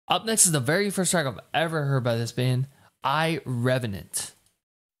Up next is the very first track I've ever heard by this band, Revenant.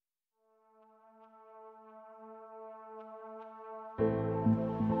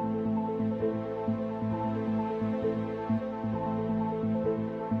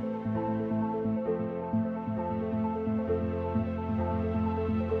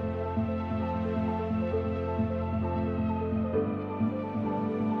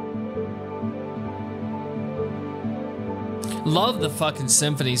 Love the fucking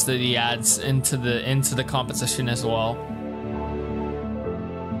symphonies that he adds into the composition as well.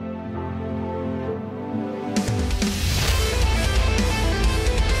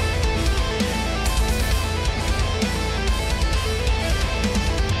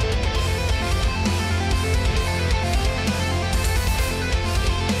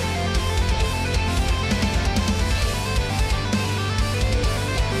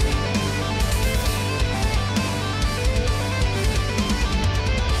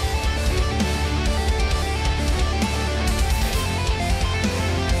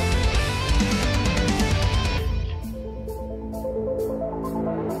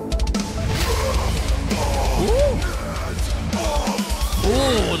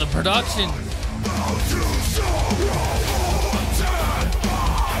 Ooh, the production.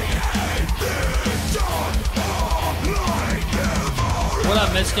 What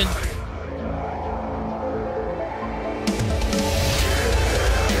up, Michigan?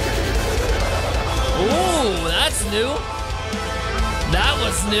 Ooh, that's new. That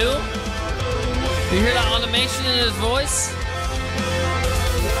was new. You hear that automation in his voice?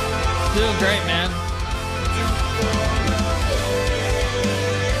 Doing great, man.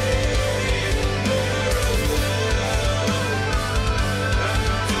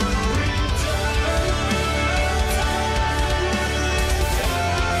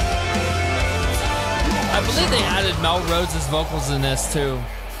 I believe they added Mel Rhodes' vocals in this too.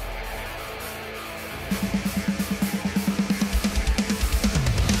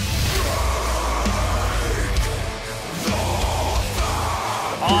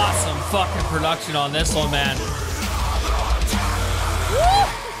 Awesome fucking production on this one, man. Woo!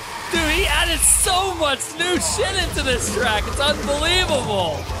 Dude, he added so much new shit into this track. It's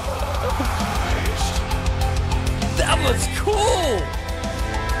unbelievable. That was cool.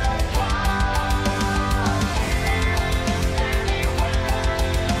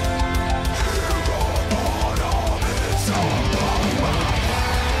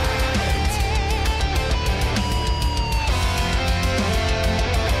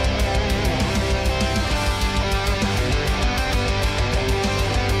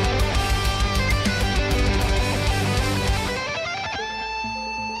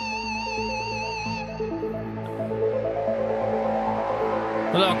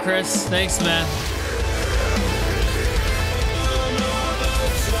 What up, Chris? Thanks, man.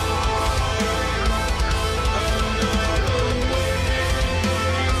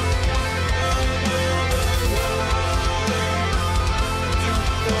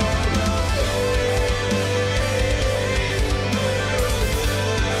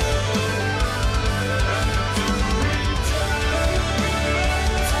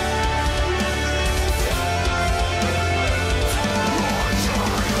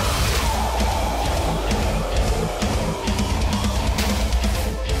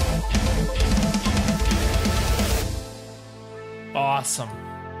 Awesome.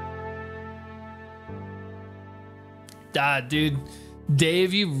 Dude,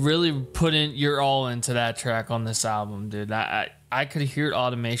 Dave, you really put in your all into that track on this album, dude. I could hear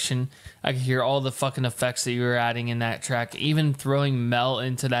automation. I could hear all the fucking effects that you were adding in that track. Even throwing Mel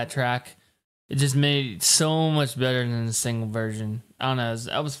into that track, it just made it so much better than the single version. I don't know.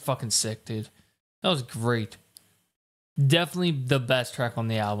 That was fucking sick, dude. That was great. Definitely the best track on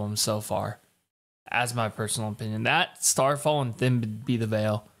the album so far. As my personal opinion, that Starfall and Thin Be the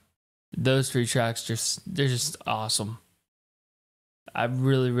Veil, those three tracks they're just awesome. I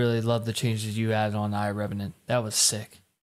really love the changes you added on Revenant. That was sick.